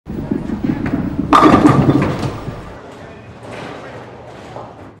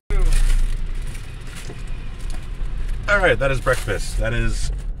All right, that is breakfast. That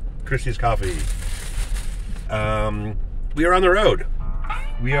is Christie's coffee. We are on the road.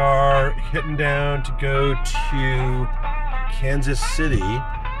 We are heading down to go to Kansas City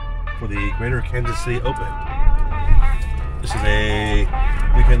for the Greater Kansas City Open. This is a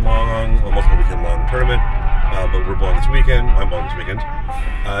weekend-long, well, multiple weekend-long tournament, but we're bowling this weekend. I'm bowling this weekend.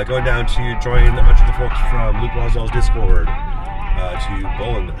 Going down to join a bunch of the folks from Luke Lozel's Discord to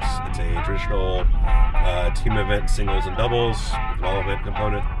bowl in this. It's a traditional team event, singles and doubles, with an all-event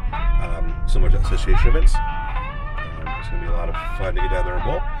component, similar to association events. It's going to be a lot of fun to get down there and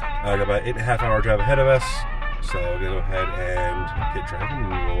bowl. Got about 8.5-hour drive ahead of us, so we're going to go ahead and get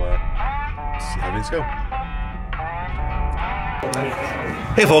driving, and we'll see how things go.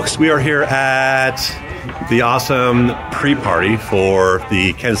 Hey folks, we are here at the awesome pre-party for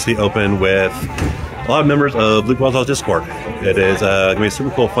the Kansas City Open with a lot of members of Luke Lozel's Discord. It is going to be a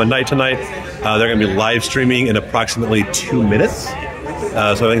super cool, fun night tonight. They're going to be live streaming in approximately 2 minutes. So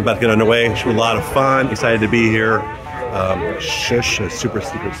everything's about to get underway. Should be a lot of fun. Excited to be here. Shush, a super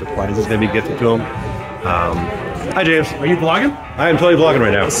secret surprise is going to be gifted to him. Hi James. Are you vlogging? I am totally vlogging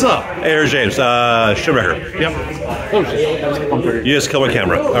right now. What's up? Hey, there's James. Shipwrecker. Yep. Oh shit. You just killed my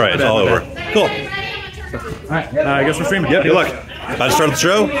camera. All right, it's all over. Cool. Alright, I guess we're streaming. Yep, good luck. About to start the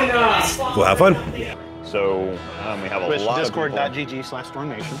show. We'll have fun. So we have a lot of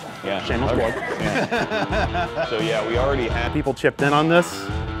Discord.gg/stormnation. Yeah. Shameless plug. Yeah. So yeah, we already had People chipped in on this.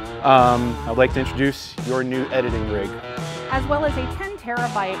 I'd like to introduce your new editing rig. As well as a 10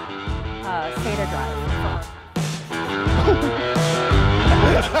 terabyte SATA drive.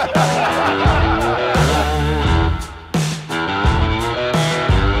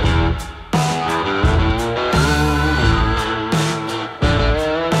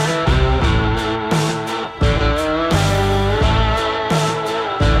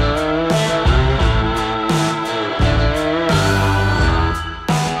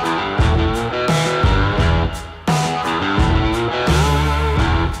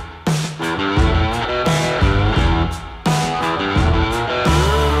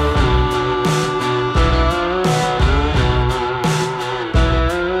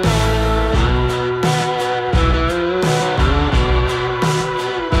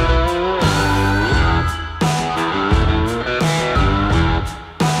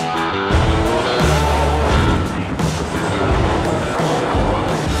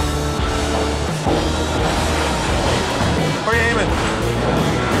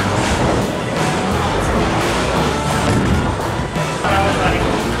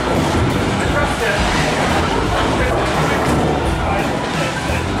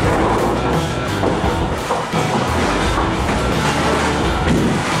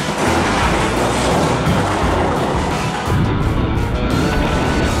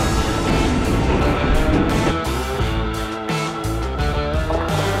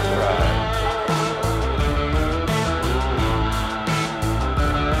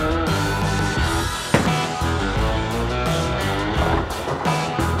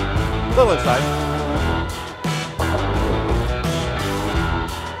 Little inside.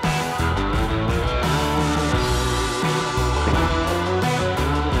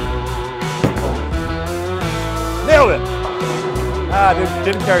 Nailed it!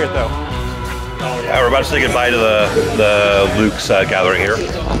 Didn't carry it though. Yeah, we're about to say goodbye to the Luke's gathering here.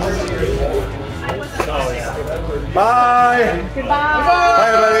 Bye! Goodbye!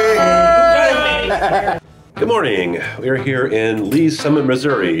 Bye, everybody! Good morning. We are here in Lee's Summit,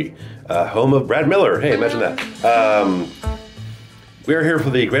 Missouri, home of Brad Miller. Hey, imagine that. We are here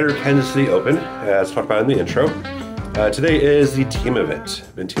for the Greater Kansas City Open, as talked about in the intro. Today is the team event.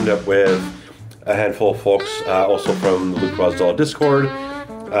 Been teamed up with a handful of folks, also from the Luke Lozel Discord.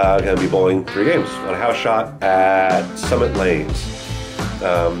 Going to be bowling 3 games on a house shot at Summit Lanes.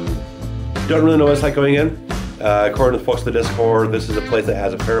 Don't really know what it's like going in. According to the folks of the Discord, this is a place that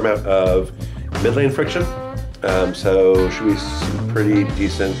has a fair amount of mid-lane friction. So should be some pretty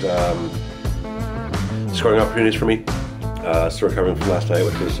decent scoring opportunities for me. Still recovering from last night,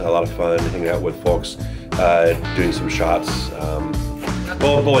 which was a lot of fun, hanging out with folks, doing some shots.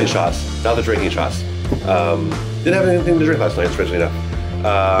 Well, bowling shots, not the drinking shots. Didn't have anything to drink last night, strangely enough.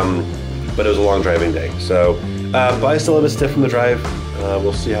 But it was a long driving day. So, but I still have a stiff from the drive.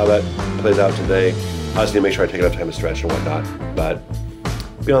 We'll see how that plays out today. I just need to make sure I take enough time to stretch and whatnot. But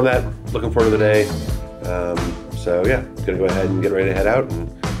beyond that, looking forward to the day. So yeah, gonna go ahead and get ready to head out and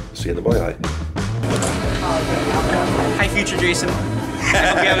see you at the bowling alley. Hi, future Jason. I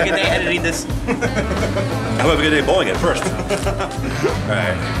hope you have a good day editing this. I hope you have a good day bowling it first.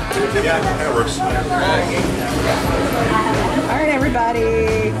 Alright. Yeah, that works. All right,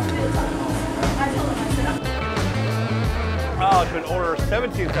 everybody. $1 to an order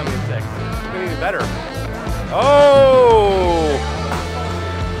 1776. It's even better. Oh!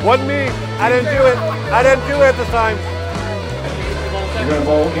 Wasn't me. I didn't do it. I didn't do it this time. You're going to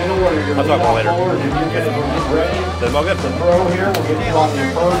bowl in order. I'll talk about later. If you get ready Then I'll get to throw here, we'll get you on the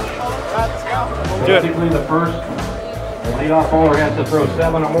approach. Do it. Basically, the first leadoff bowler has to throw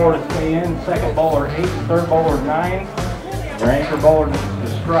 7 or more to stay in. Second bowler 8, third bowler 9. Your anchor bowler to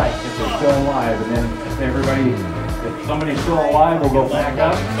strike if they're still alive. And then if somebody's still alive, we'll go back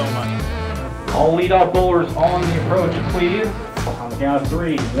up. All leadoff bowlers on the approach, please. On the count of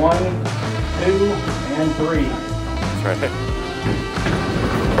 3. 1, 2, and 3. That's right.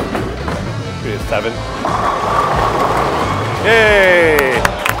 7. Yay!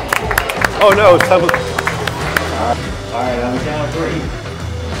 Oh no, 7. Alright, on the count of 3.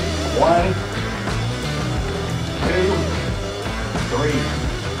 1, 2, 3.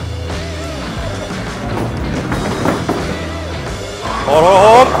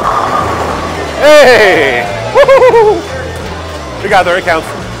 Hold. Hey! Woo-hoo-hoo-hoo. We got there, it counts.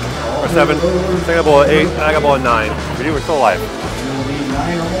 Or 7. I got a ball at 8, and I got a ball at 9. We're still alive. You need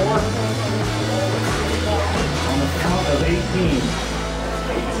 9 or more. On the count of 18.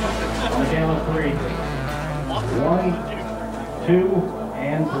 On the count of 3. 1, 2,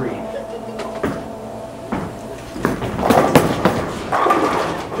 and 3.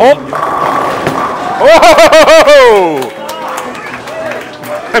 Oh! Whoa!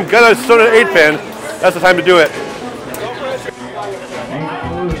 I'm good. I was still at an 8 pin. That's the time to do it.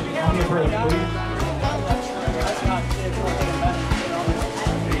 On the approach, please.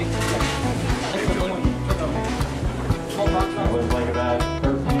 That was like about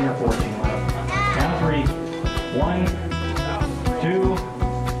 13 or 14 left. Count of 3. 1, 2,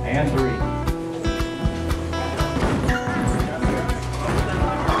 and 3.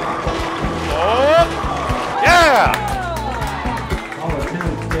 Oh! Yeah! All the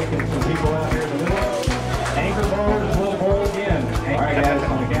attendants taking some people out here in the middle. Anchor bowlers will bowl again. All right, guys,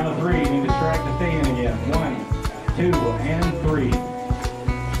 on the count of 3, you need to strike to stay in again. 1, 2, and 3.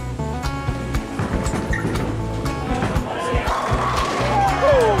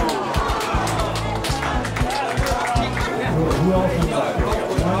 Who else is left?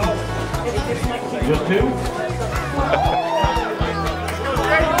 1, just 2?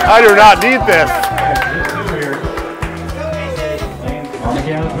 I do not need this. Just 2 here. On the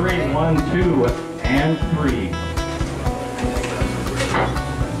count of 3, 1, 2, and 3.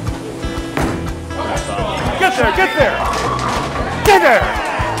 Get there, get there! Get there!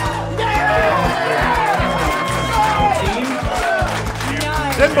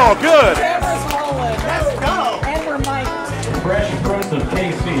 Zen ball, good! And we're mic'd. Fresh Prince of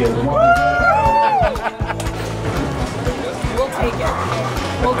KC is 1. We'll take it.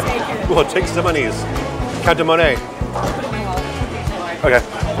 We'll take it. We'll take some monies. Count to Monet. Okay.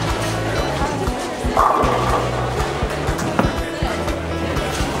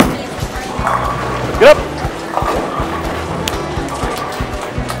 Get up!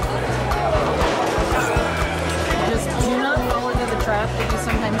 Just do not fall into the trap that you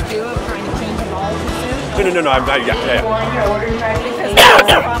sometimes do of trying to change the ball too soon. No, I'm not, yeah. Because that's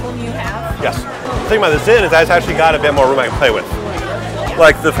the problem you have. Yes. The thing about the Zen is I've actually got a bit more room I can play with.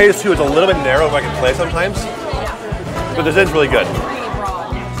 Like the phase 2 is a little bit narrow if I can play sometimes. But the Zen's really good.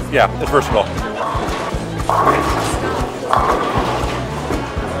 Yeah, it's versatile.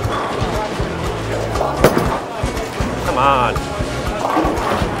 Come on.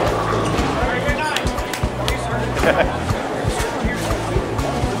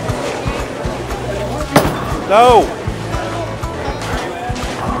 No.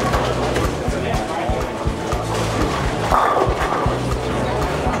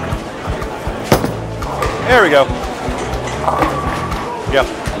 There we go. Yep.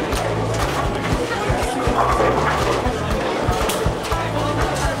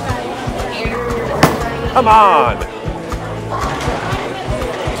 Come on.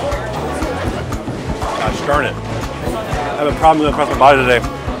 Gosh darn it. I have a problem across my body today.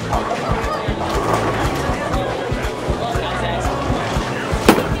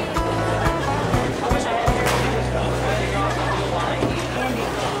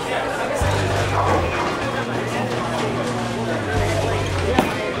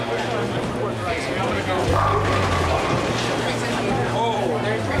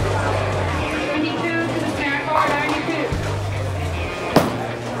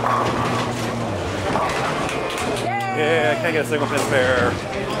 Yeah, I can't get a single pin spare.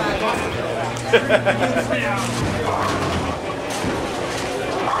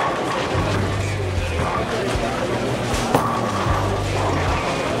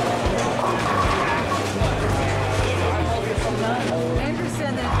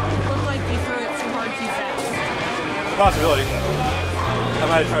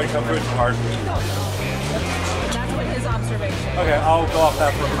 I tried to come through too hard. That's what his observation. Okay, I'll go off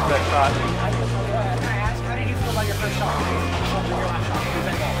that for the next shot. How did you feel about your first shot? Your last shot? Your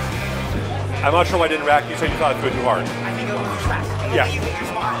best ball? I'm not sure why I didn't rack. You said you thought I threw it too hard. I think it was too fast. Yeah. You hit your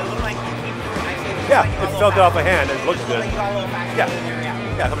spot. It looked like Yeah, it felt it off my hand and it looked good. you got a little faster. Yeah.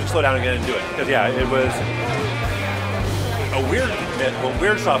 Yeah, I'm gonna slow down again and do it. Because yeah, it was a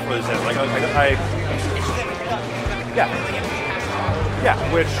weird shot for the Zen. Like yeah,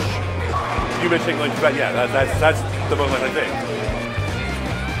 which you mentioned going to bet. Yeah, that's the most likely thing.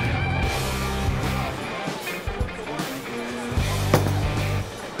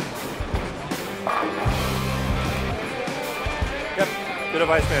 Yep, good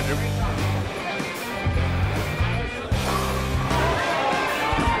advice, Andrew.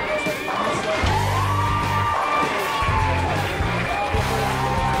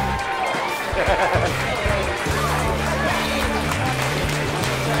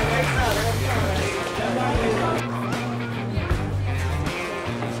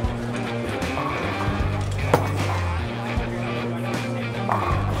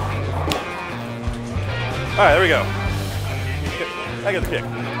 All right, there we go. I get the kick.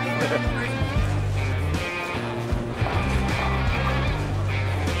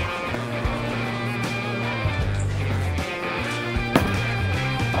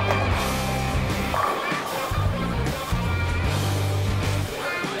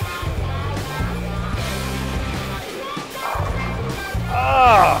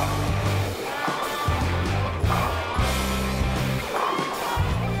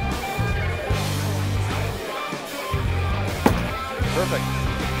 Perfect.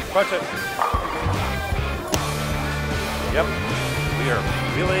 Crush it. Yep. We are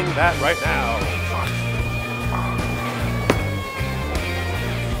feeling that right now.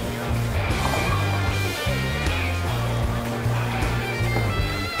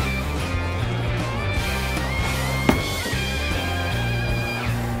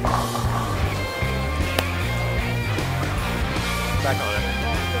 Back on it.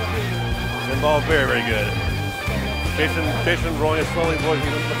 Zen ball, very, very good. Jason rolling it slowly, looks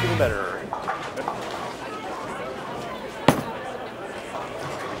even better.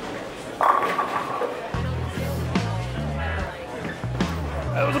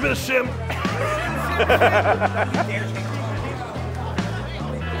 That was a bit of shim.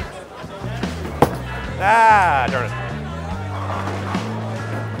 Ah, darn it.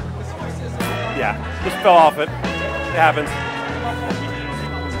 Yeah, just fell off it. It happens.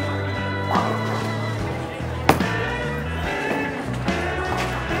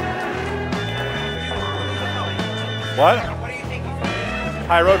 What?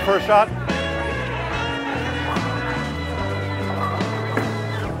 HyRoad first shot?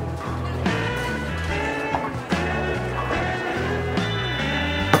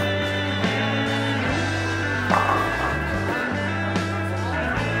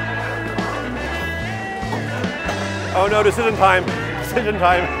 Oh no, decision time. Decision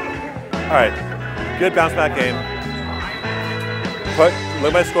time. All right, good bounce back game. Look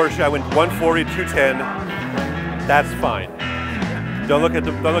at my score sheet. I went 140, 210. That's fine. Don't look at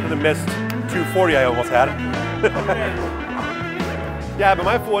the missed 240 I almost had. Yeah, but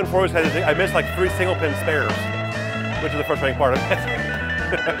my full 140 was I missed like 3 single pin spares, which is the frustrating part of it.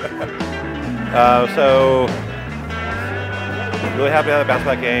 So really happy to have a bounce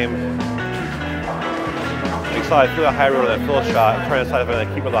back game. I feel a HyRoad on that full shot. I'm trying to decide if I'm going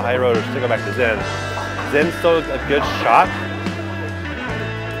to keep with the HyRoad or still go back to Zen. Zen's still a good shot.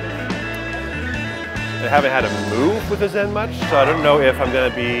 I haven't had a move with the Zen much, so I don't know if I'm going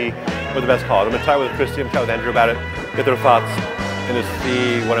to be with the best call. I'm going to talk with Christy, I'm going to talk with Andrew about it, get their thoughts, and just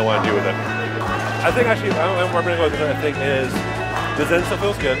see what I want to do with it. I think actually, where I'm going to go with it, I think is the Zen still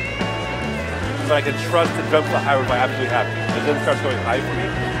feels good, but I can trust to jump to the HyRoad if I absolutely have to. The Zen starts going high for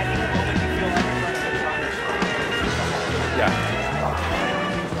me.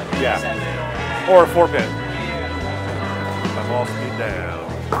 Yeah. Or a 4-pin. I'm all speed down.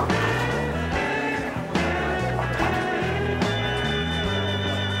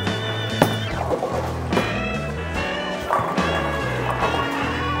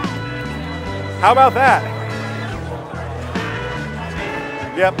 How about that?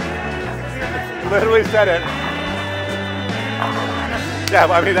 Yep. Literally said it. Yeah,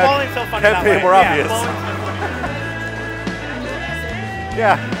 I mean, that can't be more obvious.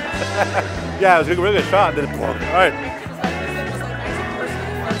 Yeah. Yeah, it was a really good shot. Then, all right.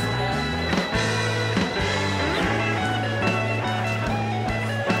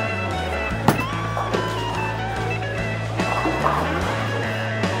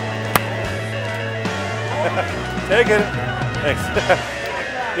 Take it. Thanks.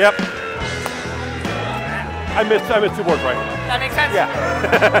 Yep. I missed 2 boards right. That makes sense? Yeah.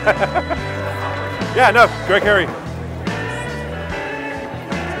 Yeah, no, great carry.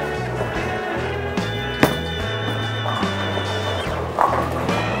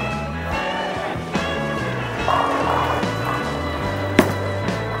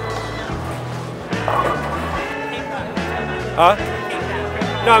 Huh?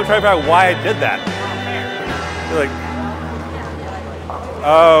 No, I'm trying to figure out why I did that. Like,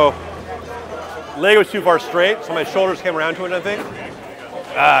 oh, leg was too far straight, so my shoulders came around to it, I think.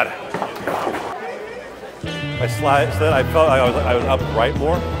 God. I slide, so that I felt like I was upright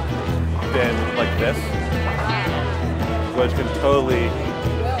more than like this, which can totally.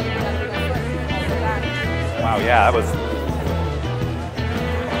 Wow, yeah, that was.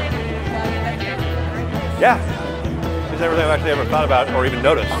 Yeah. It's everything I've actually ever thought about or even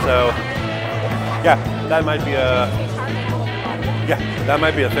noticed. So, yeah, that might be a. Yeah, that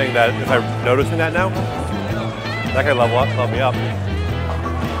might be a thing that if I'm noticing that now, that can level me up.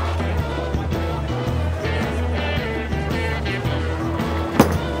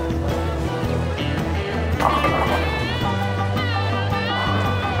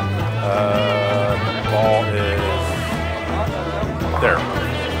 Ball is there.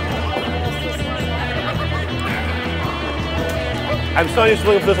 I'm so used to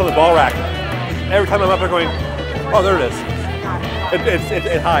looking for this on the ball rack. Every time I'm up there going, oh, there it is.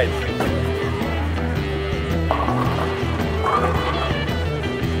 It hides.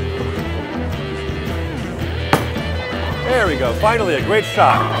 There we go. Finally, a great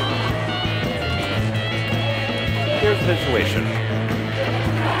shot. Here's the situation. I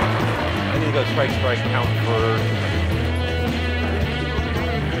need to go strike, count for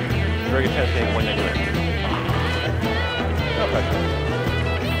very good chance of getting 1 negative. Okay.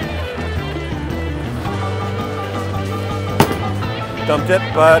 Dumped it,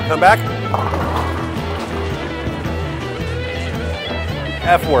 but come back.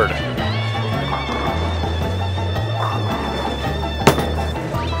 F word.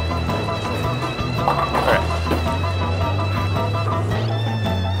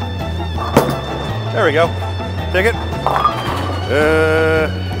 There we go. Take it.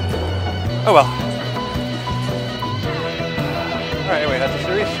 Oh well. Alright, anyway, that's the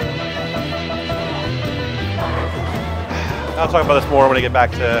series. I'll talk about this more when I get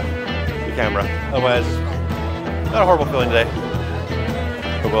back to the camera. Otherwise, not a horrible feeling today.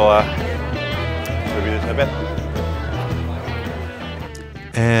 But we'll review this in a bit.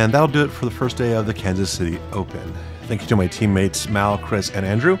 And that'll do it for the first day of the Kansas City Open. Thank you to my teammates Mal, Chris, and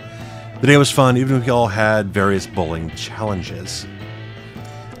Andrew. The day was fun, even if we all had various bowling challenges.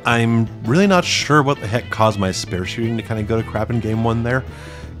 I'm really not sure what the heck caused my spare shooting to kind of go to crap in game 1 there.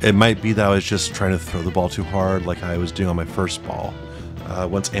 It might be that I was just trying to throw the ball too hard like I was doing on my first ball.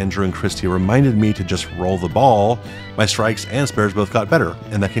 Once Andrew and Christy reminded me to just roll the ball, my strikes and spares both got better,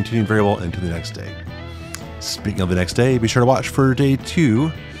 and that continued very well into the next day. Speaking of the next day, be sure to watch for day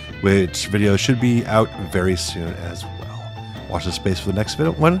 2, which video should be out very soon as well. Watch the space for the next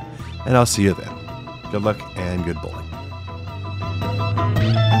one, and I'll see you then. Good luck and good bowling.